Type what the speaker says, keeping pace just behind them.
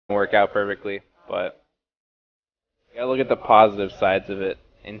work out perfectly, but you gotta look at the positive sides of it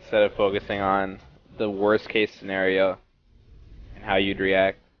instead of focusing on the worst case scenario and how you'd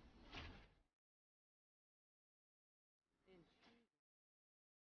react.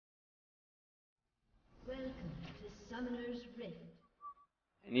 Welcome to Summoner's Rift.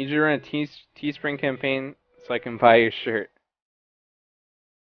 I need you to run a Teespring campaign so I can buy your shirt.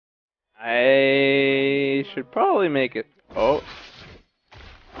 I should probably make it. Oh.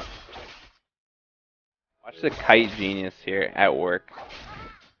 Watch the kite genius here at work.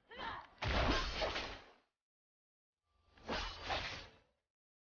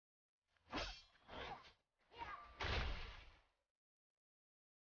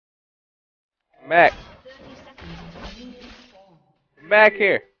 Come back. 30 seconds until minions spawn. Come back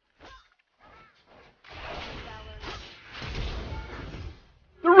here.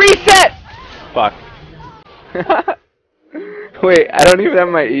 The reset! Fuck. Wait, I don't even have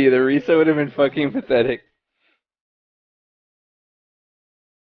my E. The reset would have been fucking pathetic.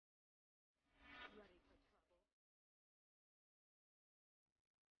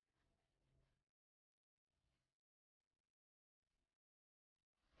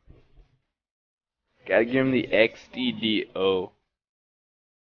 Gotta give him the XDDO.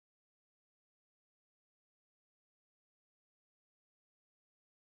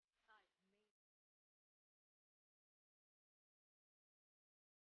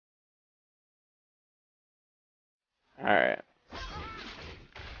 Alright.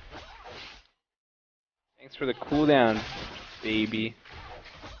 Thanks for the cooldown, baby.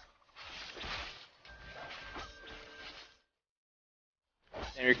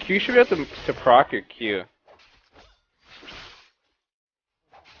 And your Q should be able to proc your Q.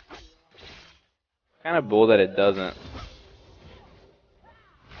 Kind of bull that it doesn't.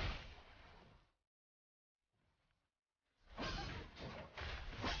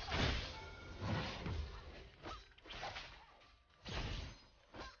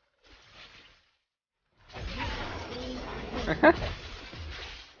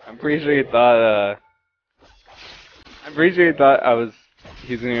 I'm pretty sure he thought, I'm pretty sure he thought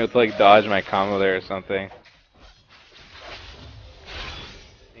he was gonna be able to like dodge my combo there or something.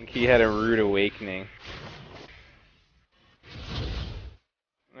 I think he had a rude awakening.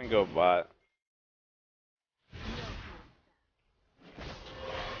 I'm gonna go bot.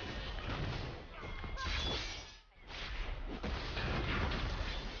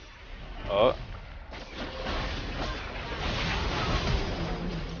 Oh.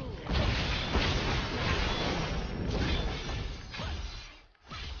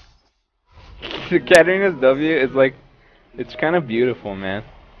 Katarina's W is like, it's kind of beautiful, man.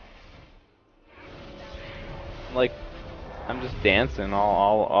 Like, I'm just dancing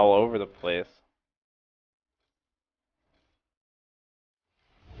all over the place.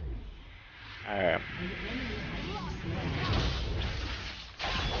 Alright.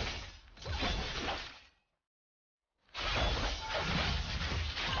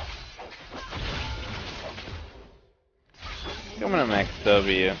 I'm gonna max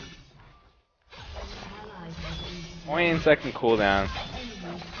W. 20-second cooldown.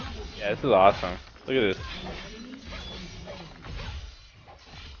 Yeah, this is awesome. Look at this.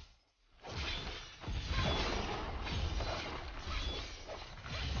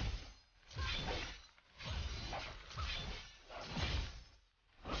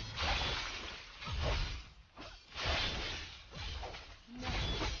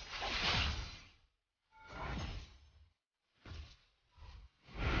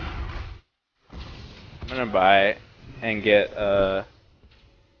 I'm gonna buy and get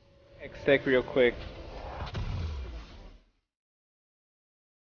X-Tech real quick.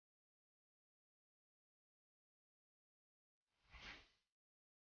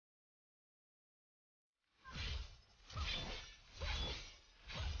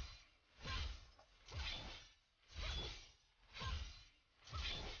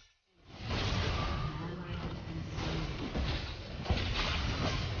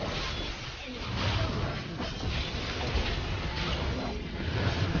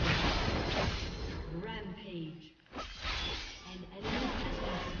 Rampage. An enemy has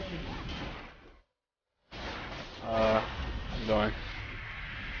been slain. I'm going.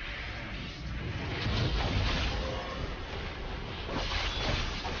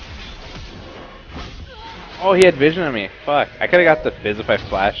 Oh, he had vision on me. Fuck. I could've got the Fizz if I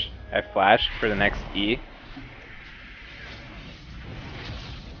flashed for the next E.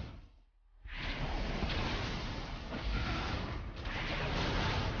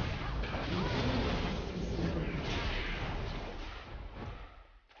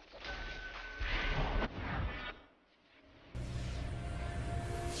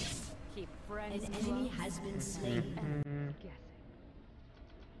 An enemy has been slain.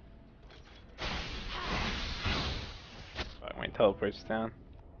 Fuck, my teleport's down.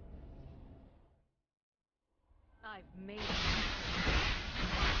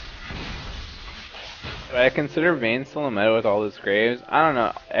 But I consider Vayne still a meta with all his graves. I don't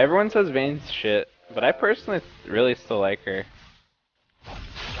know. Everyone says Vayne's shit, but I personally really still like her.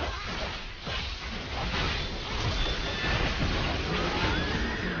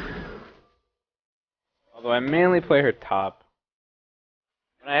 Although I mainly play her top.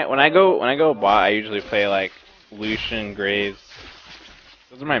 When I go bot, I usually play like Lucian, Graves.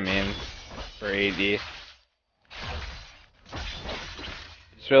 Those are my mains for AD.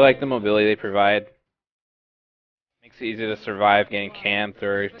 Just really like the mobility they provide. Makes it easy to survive getting camped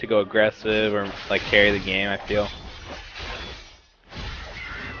or to go aggressive or like carry the game, I feel.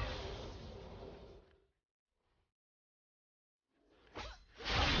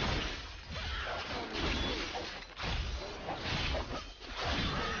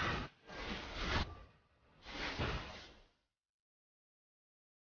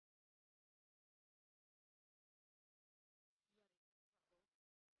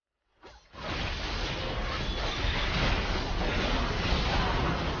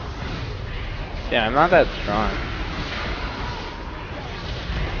 Yeah, I'm not that strong.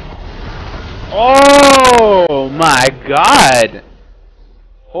 Oh my god!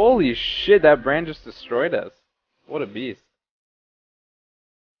 Holy shit, that brand just destroyed us. What a beast.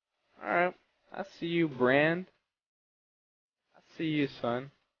 Alright, I see you, brand. I see you,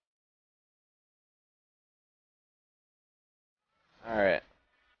 son. Alright.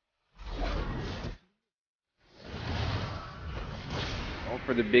 Going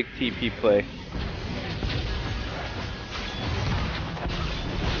for the big TP play.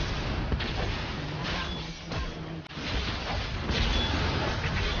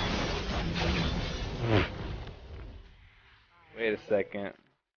 Wait a second.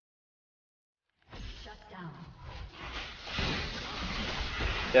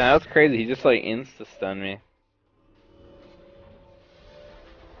 Yeah, that was crazy. He just like insta-stunned me.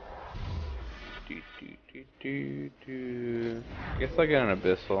 I guess I'll get an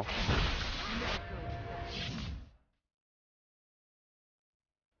Abyssal.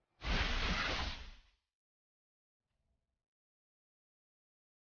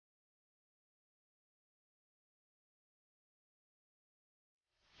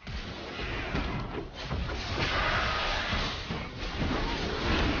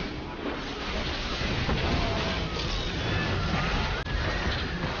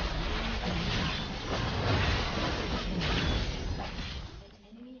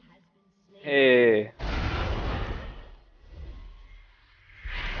 Hey.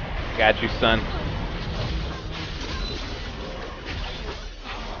 Got you, son.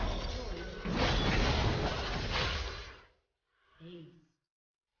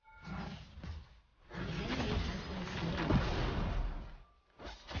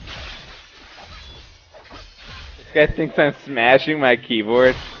 This guy thinks I'm smashing my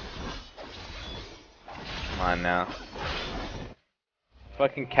keyboard. Come on now.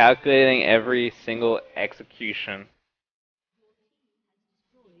 Fucking calculating every single execution.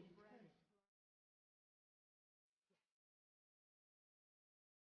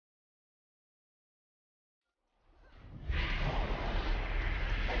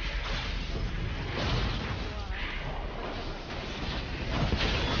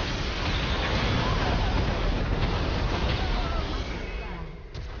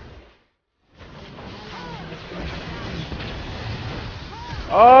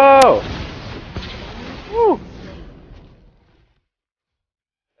 Oh! Woo!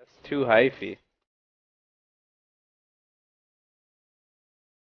 That's too hyphy.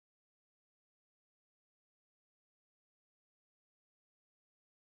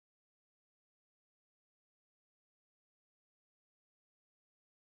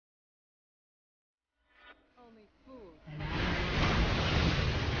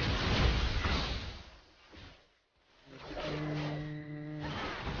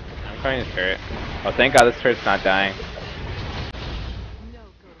 I'm trying to turret. Oh, thank God this turret's not dying.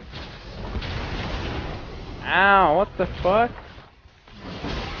 Ow, what the fuck?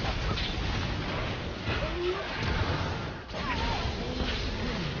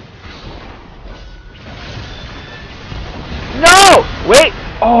 No! Wait!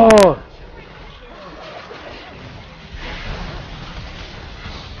 Oh!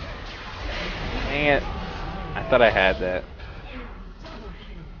 Dang it. I thought I had that.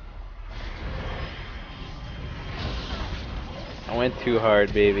 I went too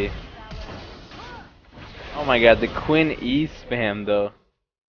hard, baby. Oh my god, the Quinn E spam though.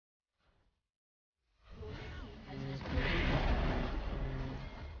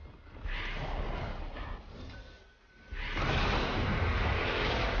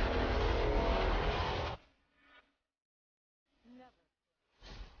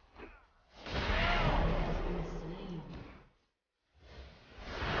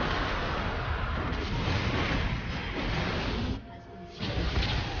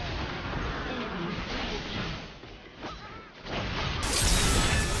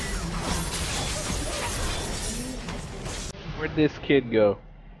 Where'd this kid go?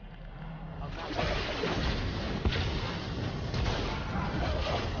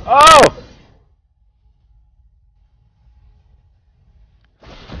 Oh!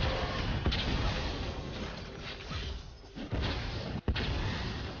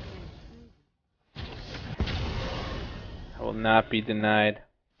 I will not be denied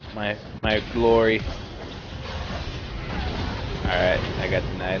my glory. Alright, I got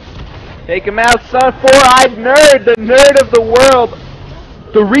denied. Take him out, son! Four-eyed nerd! The nerd of the world!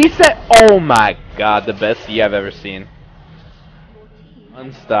 The reset! Oh my god, the best E I've ever seen.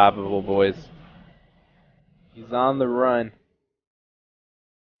 Unstoppable, boys. He's on the run.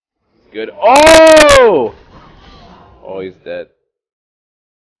 Good. Oh! Oh, he's dead.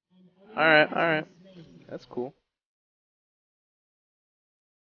 Alright, alright. That's cool.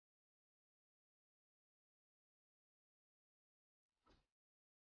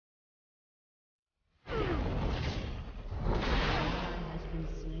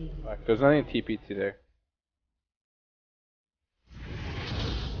 Fuck, there's nothing TP2 there.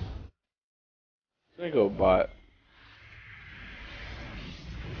 I'm gonna go bot.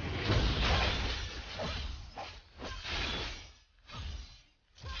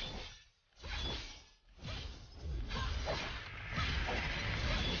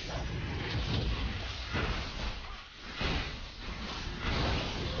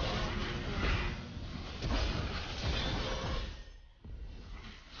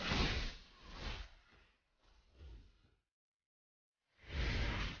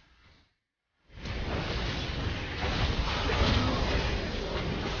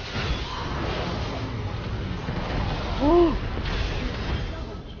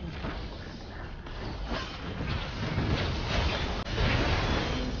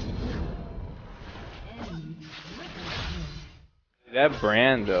 That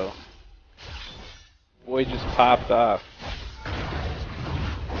brand though. Boy just popped off.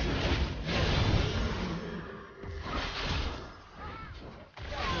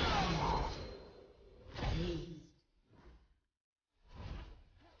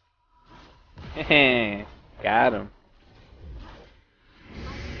 Hehe, got him.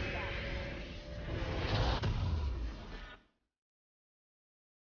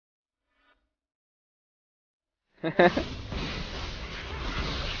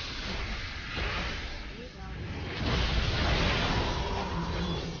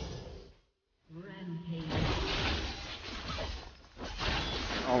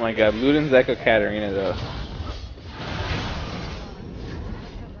 Oh my god, Luden's Echo Katarina though.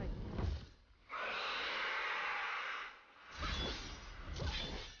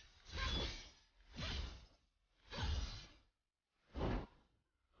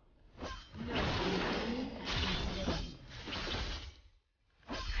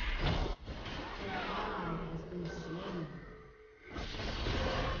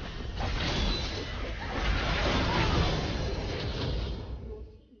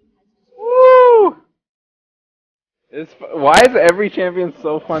 Why is every champion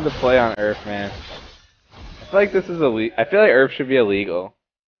so fun to play on Earth, man? I feel like this is illegal. I feel like Earth should be illegal.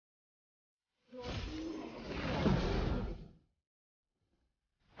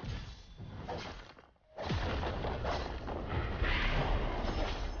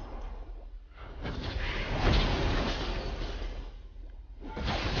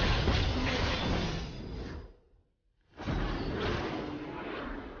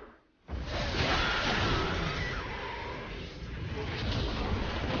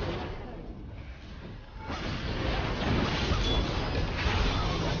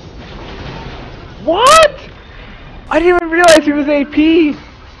 What? I didn't even realize he was AP.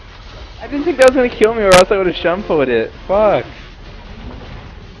 I didn't think that was gonna kill me, or else I would have shumpoed it. Fuck.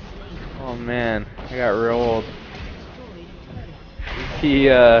 Oh man, I got real old. AP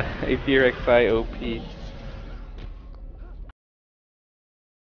Rek'Sai OP.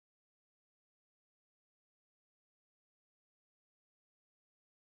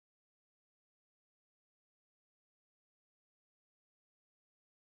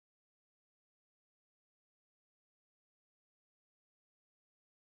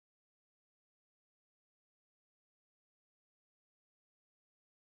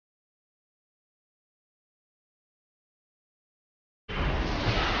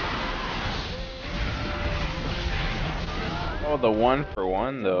 Oh, the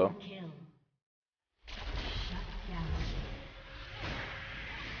 1-for-1 though.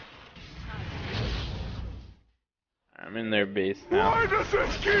 I'm in their base now. Why does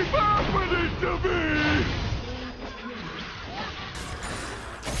this keep happening to me?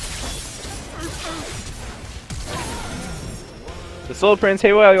 The Soul Prince,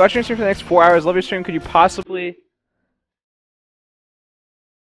 hey, well, you're watching your stream for the next 4 hours. Love your stream. Could you possibly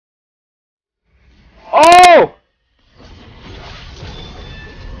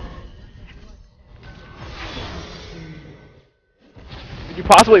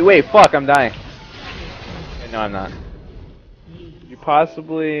possibly? Wait, fuck, I'm dying. Okay, no, I'm not. Could you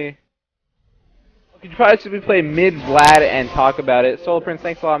possibly? Could you possibly play mid Vlad and talk about it? Solar Prince,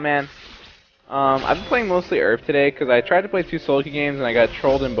 thanks a lot, man. I've been playing mostly Earth today because I tried to play 2 solo queue games and I got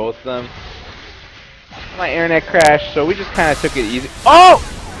trolled in both of them. My internet crashed, so we just kind of took it easy. Oh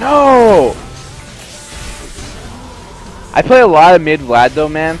no! I play a lot of mid Vlad though,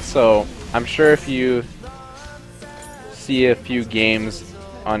 man. So I'm sure if you see a few games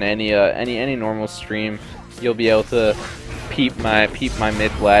on any normal stream, you'll be able to peep my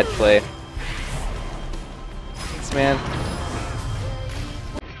mid Vlad play. Thanks, man.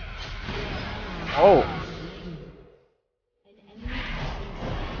 Oh.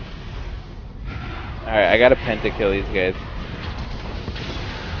 Alright, I got a pentakill these guys.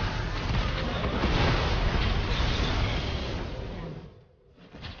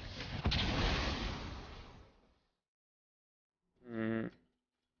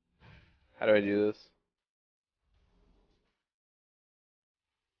 How do I do this?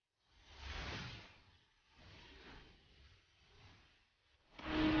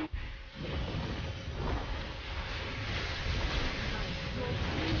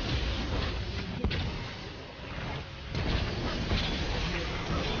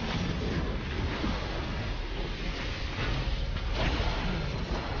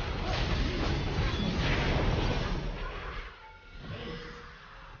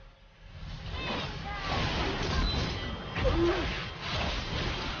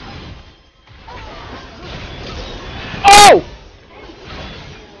 Oh!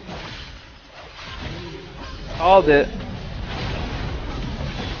 Called it.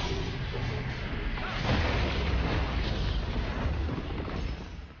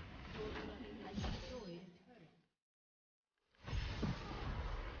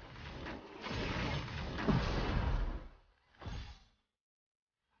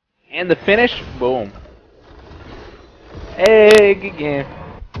 And the finish, boom. Hey, good game.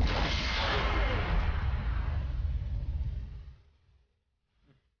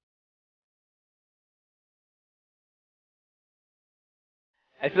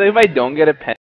 I feel like if I don't get a pen